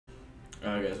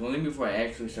Alright guys, one thing before I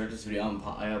actually start this video,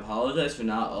 I apologize for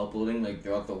not uploading like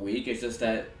throughout the week. It's just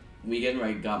that weekend where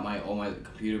I got all my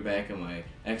computer back and my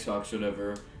Xbox or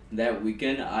whatever. That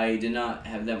weekend I did not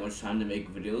have that much time to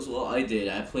make videos. Well, I did.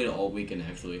 I played it all weekend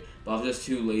actually, but I was just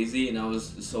too lazy and I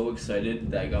was so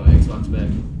excited that I got my Xbox back.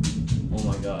 Oh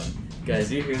my god, guys,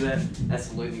 do you hear that?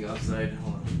 That's lightning outside.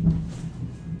 Hold on.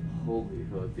 Holy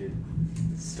fuck, dude!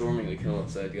 It's storming like hell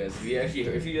outside, guys. If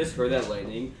you just heard that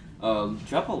lightning.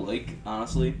 Drop a like,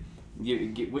 honestly.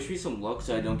 Wish me some luck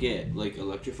so I don't get, like,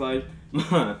 electrified.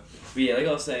 But yeah, like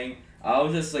I was saying, I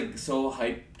was just, like, so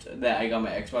hyped that I got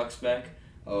my Xbox back.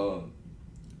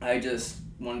 I just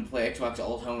wanted to play Xbox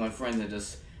all the time with my friends and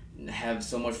just have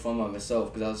so much fun by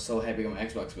myself because I was so happy I got my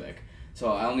Xbox back.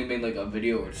 So I only made, like, a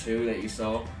video or two that you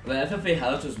saw. The FFA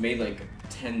highlights was made, like,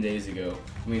 10 days ago.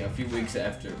 I mean, a few weeks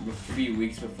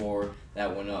before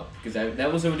that went up. Because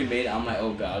that was already made on my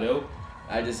Elgato.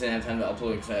 I just didn't have time to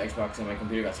upload it because my Xbox and my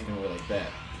computer got taken away like that.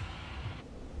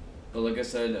 But like I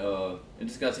said, it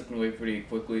just got taken away pretty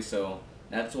quickly, so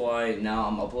that's why now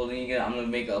I'm uploading again. I'm gonna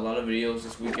make a lot of videos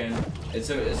this weekend.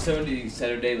 It's already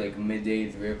Saturday, like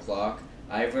midday, 3 o'clock.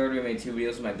 I've already made 2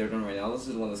 videos. My third one right now. This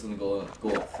is the one that's gonna go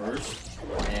up first.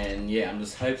 And yeah, I'm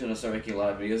just hyped. I'm gonna start making a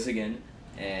lot of videos again.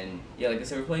 And yeah, like I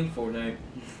said, we're playing Fortnite.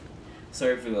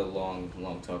 Sorry for the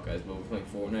long talk, guys, but we're playing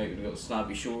Fortnite. We're gonna go to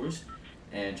Snobby Shores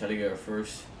and try to get our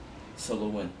first solo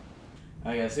win.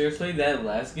 Alright guys, seriously, that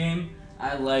last game,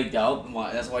 I lagged out.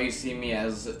 That's why you see me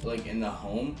as, like, in the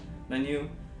home menu.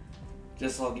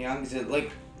 Just logging out, because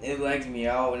it lagged me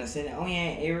out, and it said, oh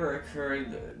yeah, error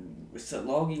occurred. So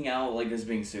logging out, like, is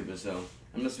being stupid, so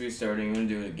I'm just restarting. I'm gonna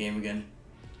do the game again.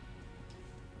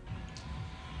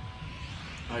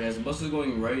 Alright guys, the bus is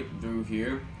going right through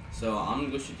here. So I'm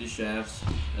gonna go shoot the shafts.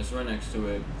 That's right next to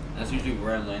it. That's usually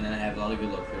where I land, and I have a lot of good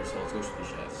luck here. So let's go shoot the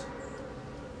shafts.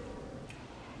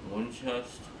 One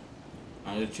chest.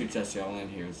 I did 2 chests here. I'll land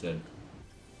here instead.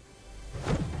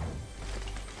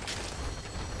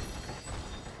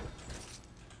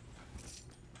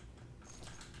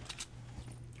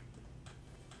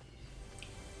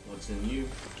 What's in you?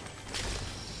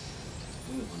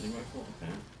 Ooh, hunting rifle.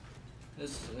 Okay.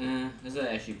 This is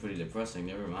actually pretty depressing.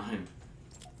 Never mind.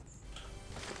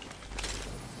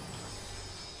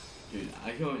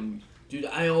 Dude,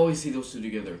 I always see those two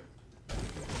together.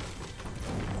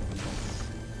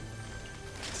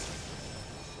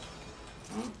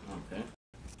 Oh, okay.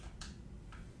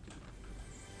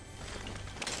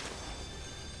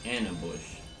 And a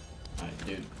bush. Alright,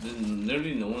 dude.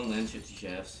 Literally no one lands 50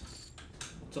 shafts.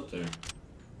 What's up there?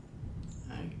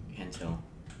 I can't tell.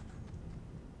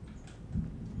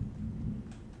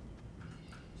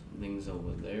 Something's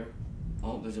over there.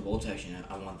 Oh, there's a bolt action.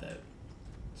 I want that.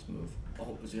 Let's move.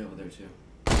 Oh, there's a guy over there too.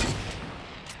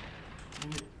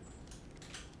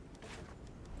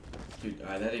 Dude,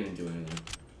 that didn't even do anything.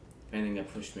 If anything,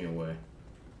 that pushed me away.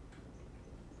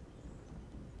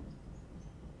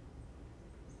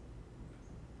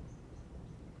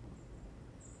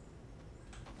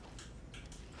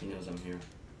 He knows I'm here.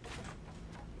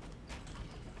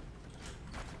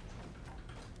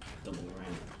 Double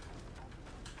ramp.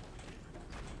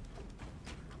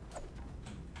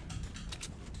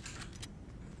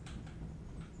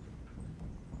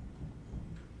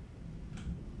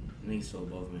 And he's still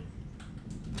above me.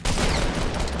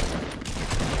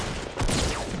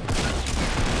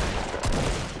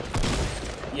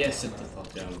 Yeah, sit the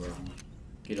fuck down, bro.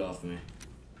 Get off me.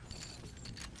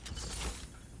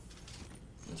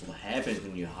 That's what happens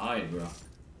when you hide, bro.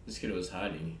 This kid was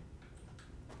hiding.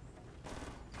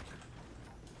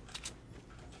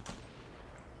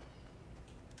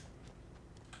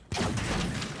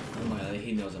 Oh my god,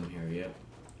 he knows I'm here, yep.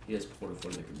 He has porta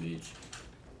footy like a beach.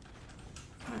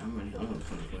 Alright, I'm ready. I'm gonna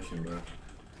finish pushing, bro.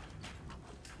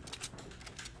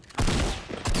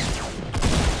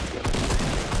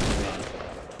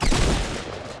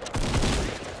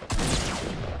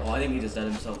 Oh, I think he just died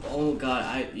himself. Oh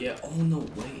god, yeah. Oh no,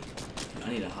 wait. I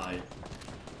need to hide.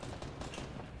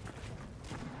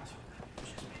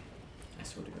 I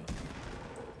swear to god.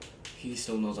 He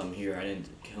still knows I'm here. I didn't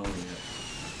kill him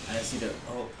yet. I see that.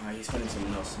 Oh, alright, he's fighting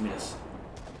someone else. Miss.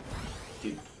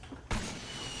 Dude.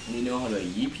 When you know how to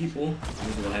yeet people,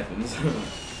 this is what happens.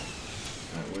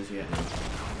 Alright, where's he at now?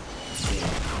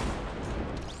 Damn.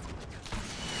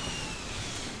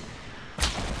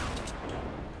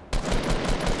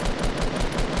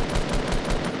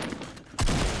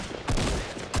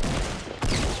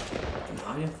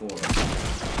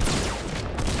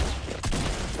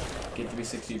 Get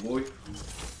 360, boy.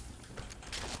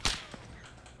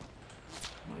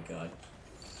 Oh my god.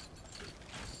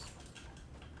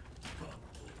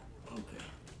 Okay.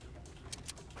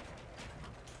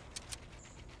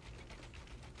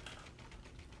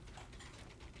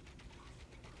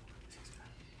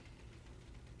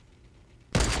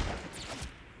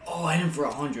 him for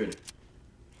 100.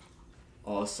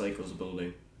 Oh, Psycho's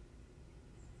building.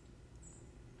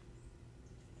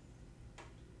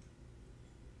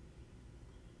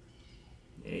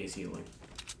 Yeah, he's healing.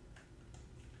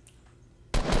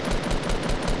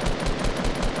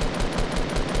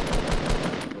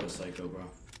 What a Psycho, bro.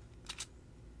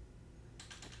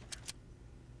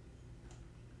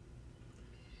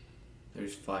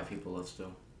 There's 5 people left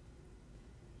still.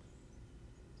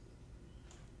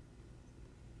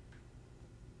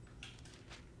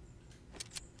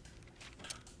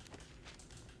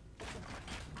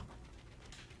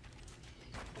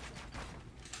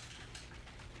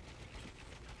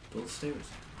 Build stairs.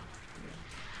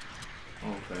 Yeah.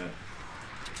 Oh crap.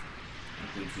 I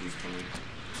think he's coming.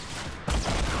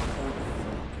 Oh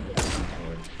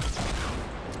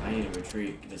fuck. I need to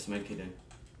retreat. Get this med kit in.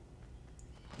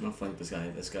 I'm gonna flank this guy.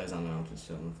 This guy's on the mountain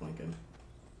still. I'm gonna flank him.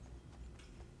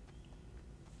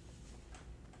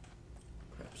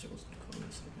 Crap, circle's gonna come in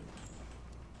a second.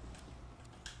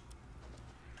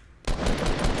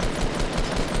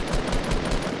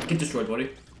 Get destroyed, buddy.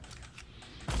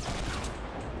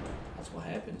 That's what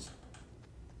happens.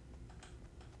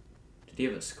 Did he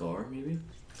have a scar, maybe?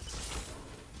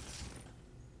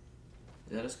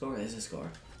 Is that a scar? That is a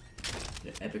scar.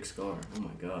 An epic scar. Oh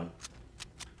my god.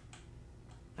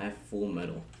 I have full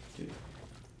metal, dude.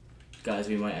 Guys,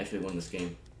 we might actually win this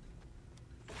game.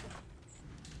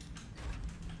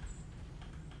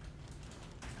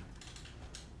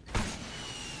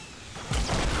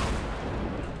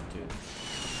 Dude.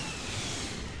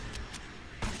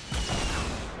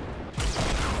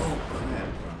 Oh crap,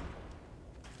 bro.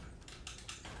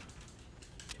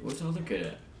 Dude, where's the other kid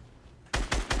at?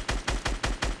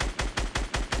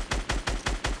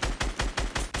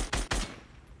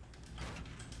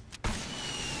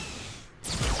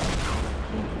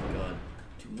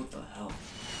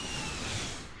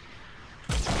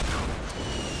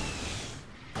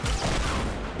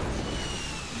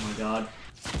 God.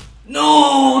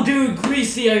 No, dude,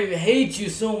 Greasy, I hate you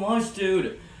so much,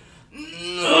 dude.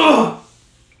 Ugh.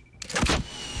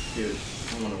 Dude, I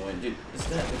wanna win. Dude,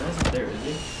 the guy's not there, is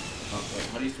he? Oh, wait,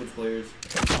 how do you switch players?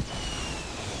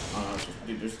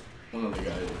 Dude, there's one other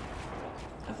guy.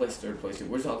 I placed 3rd place,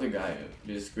 dude. Where's the other guy?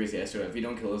 Dude, this Greasy, I swear, if you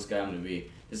don't kill this guy, I'm gonna be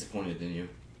disappointed in you.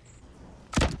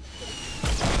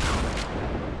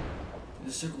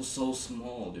 This circle's so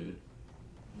small, dude.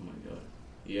 Oh my god.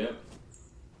 Yep.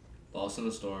 Lost in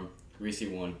the storm. Greasy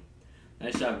won.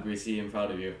 Nice job, Greasy. I'm proud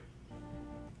of you.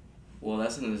 Well,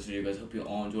 that's the end of this video, guys. Hope you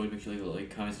all enjoyed. Make sure you leave a like,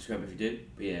 comment, subscribe if you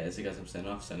did. But yeah, as you guys, I'm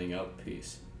signing out.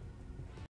 Peace.